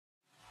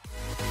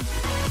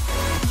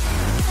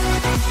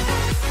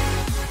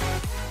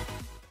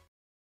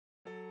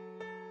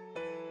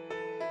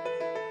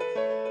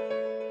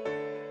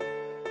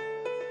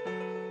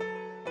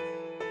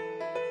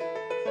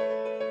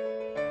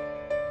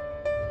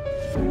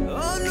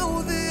I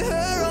know the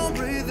air I'm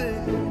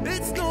breathing,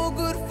 it's no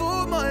good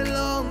for my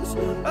lungs.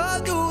 I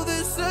do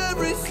this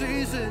every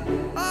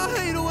season, I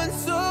hate when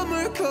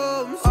summer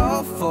comes.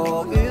 I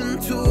fall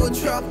into a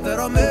trap that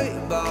I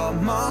made by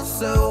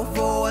myself.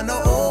 Oh, and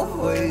I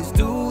always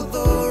do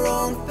the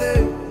wrong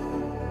thing.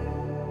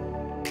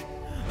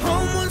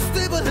 I'm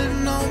unstable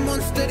and I'm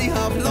unsteady,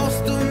 I've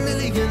lost a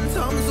million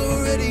times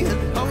already,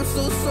 and I'm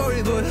so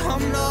sorry, but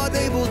I'm not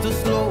able to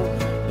slow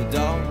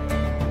down.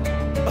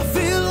 I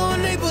feel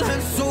unable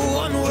and so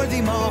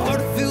unworthy, my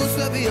heart feels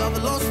heavy, I've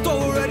lost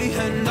already,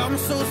 and I'm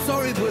so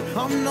sorry, but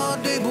I'm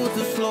not able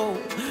to slow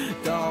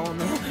down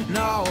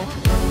now.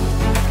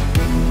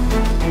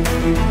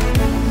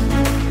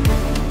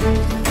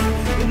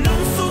 And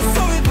I'm so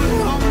sorry, but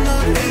I'm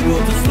not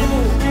able to slow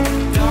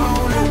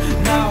down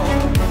now.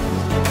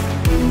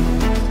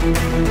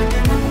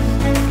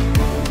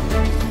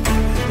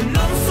 And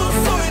I'm so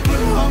sorry,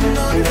 but I'm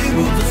not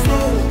able to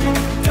slow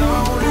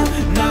down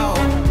now.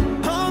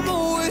 I'm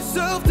always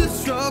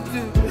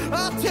self-destructive,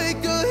 I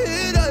take a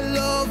hit, I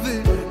love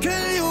it.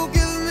 Can you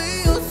give me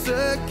a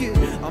second?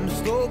 I'm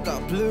slow,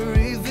 got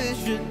blurry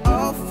vision.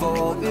 I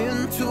fall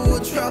into a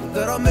trap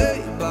that I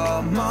made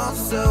by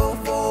myself.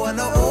 Oh, and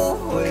I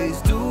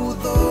always do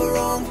the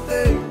wrong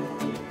thing.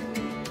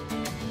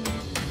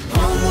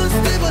 I'm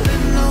unstable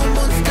and I'm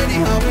unsteady,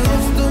 I've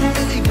lost a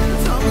million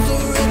times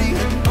already,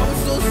 and I'm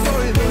so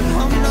sorry, but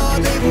I'm not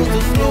able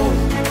to slow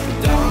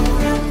down.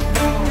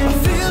 I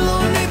feel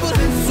unable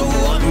and so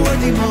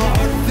unworthy, my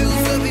heart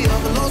feels heavy,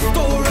 I've lost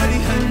already,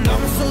 and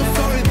I'm so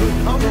sorry, but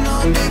I'm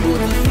not able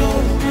to slow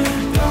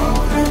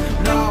down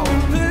now.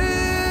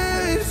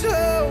 Please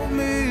help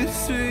me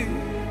see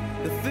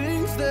the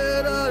things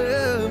that I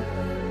am,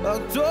 I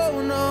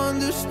don't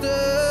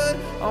understand.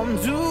 I'm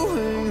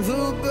doing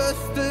the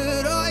best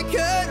that I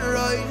can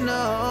right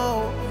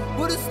now,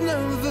 but it's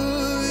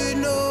never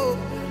enough.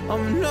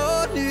 I'm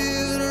not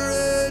even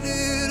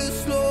ready to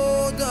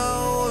slow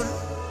down.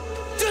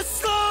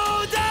 Just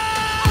slow down.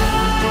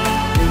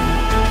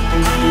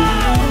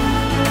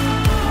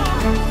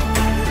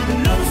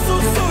 And I'm so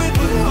sorry,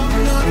 but I'm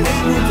not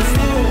able to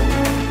slow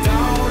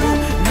down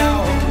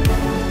now.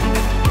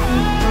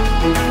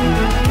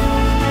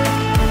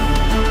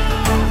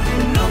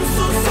 And I'm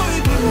so sorry,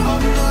 but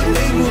I'm not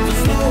able to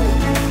slow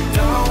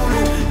down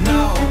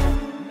now.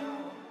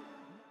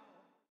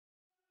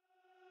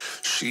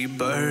 She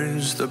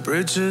burns the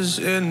bridges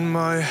in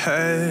my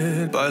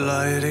head by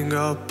lighting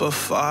up a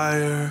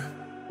fire.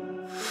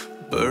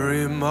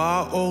 Bury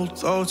my old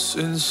thoughts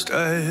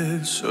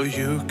instead so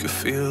you could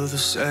feel the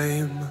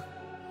same.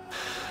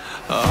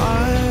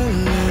 I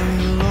live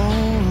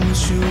alone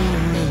with you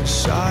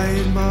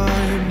inside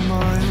my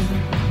mind.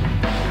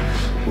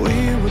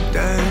 We would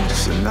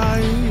dance the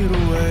night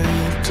away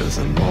to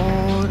the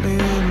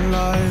morning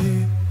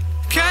light.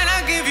 Can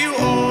I give you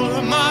all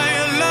of my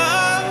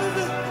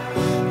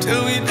love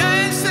till we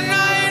dance the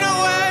night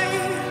away?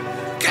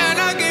 Can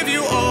I give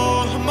you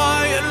all of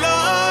my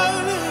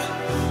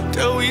love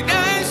till we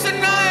dance the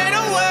night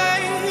away?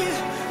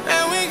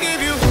 And we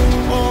give you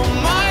all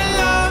my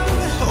love,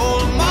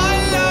 all my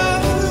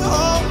love,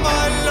 all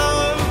my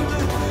love.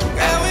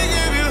 And we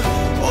give you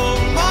all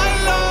my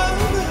love,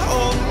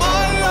 all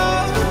my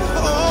love,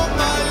 all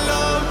my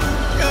love.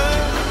 Yeah,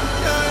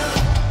 yeah.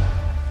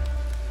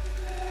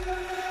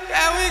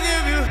 And we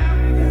give you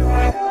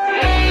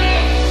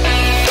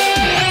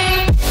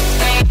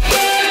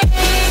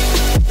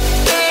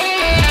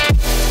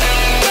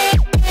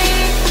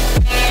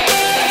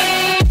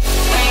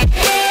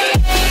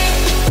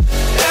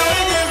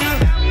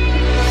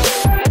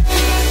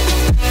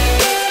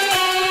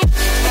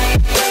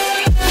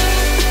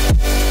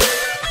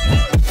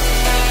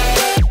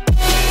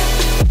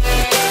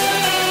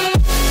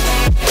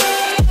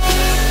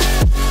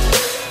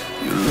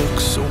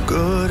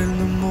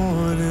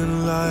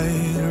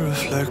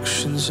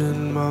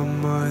in my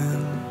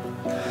mind.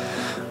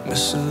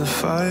 Missing the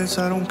fights,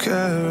 I don't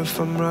care if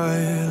I'm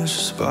right. Let's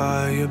just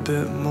buy a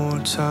bit more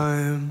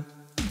time.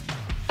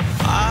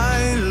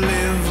 I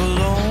live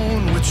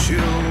alone with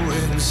you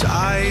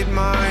inside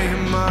my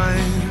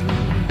mind.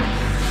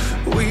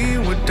 We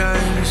would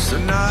dance the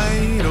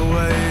night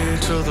away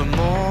till the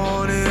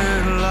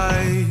morning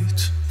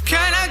light.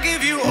 Can I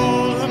give you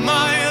all of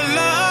my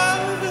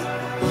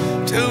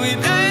love till we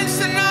dance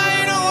the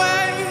night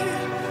away?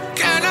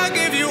 Can I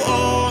give you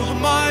all of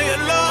my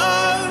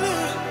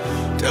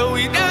love till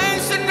we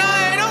dance the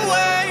night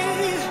away?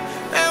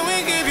 And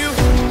we give you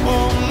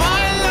all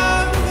my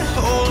love,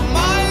 all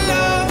my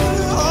love,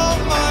 all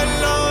my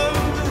love.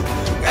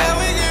 And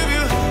we give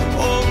you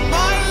all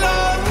my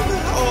love,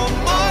 all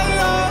my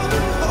love,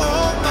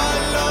 all my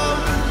love.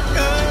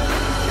 Yeah,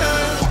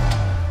 yeah.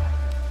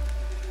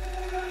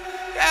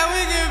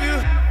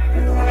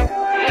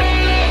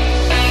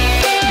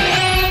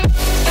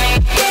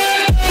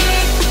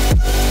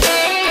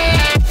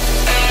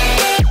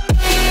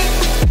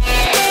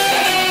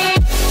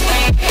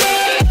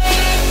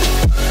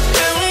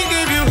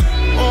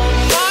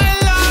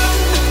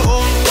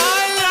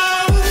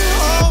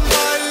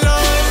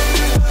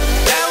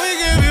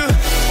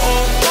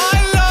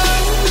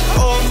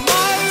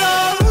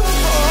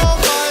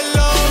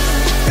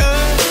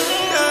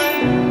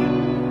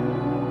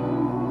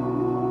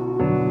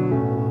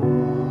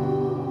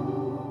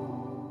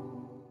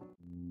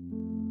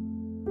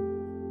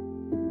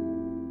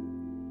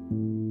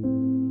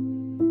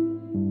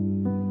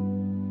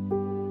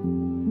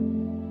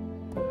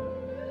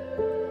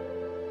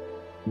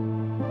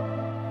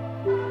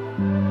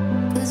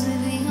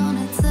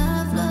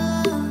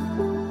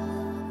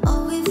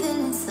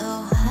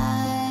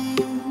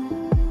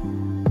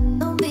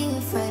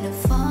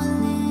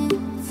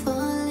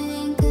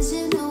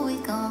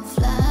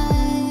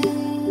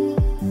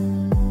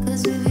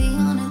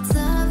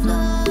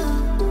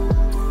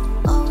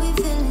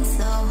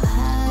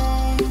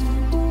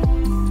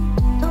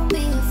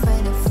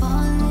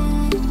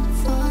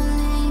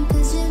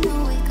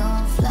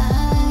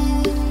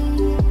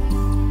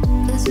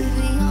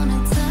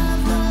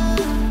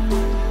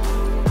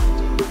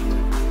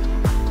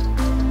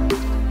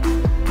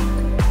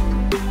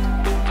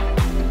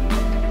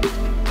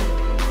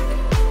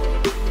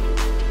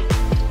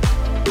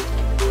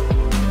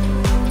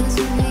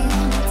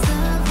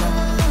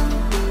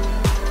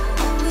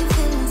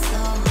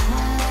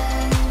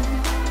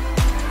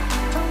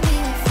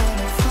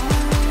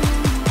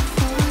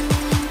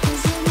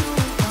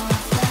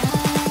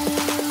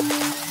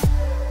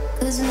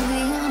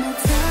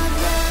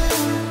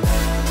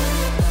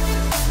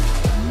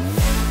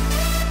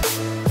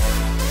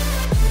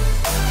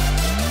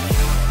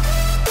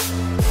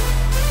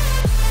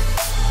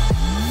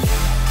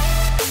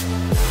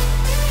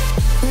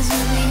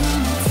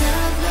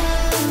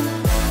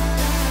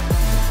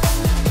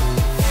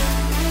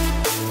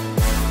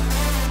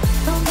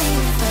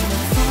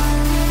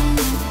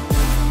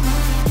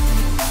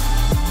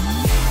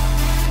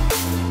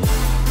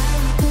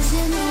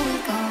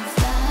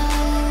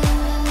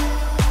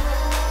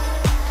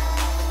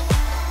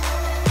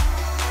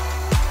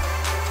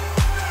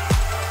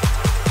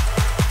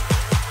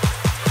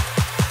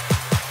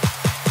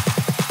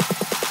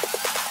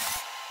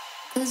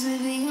 Cause we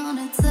be on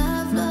a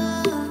tough love.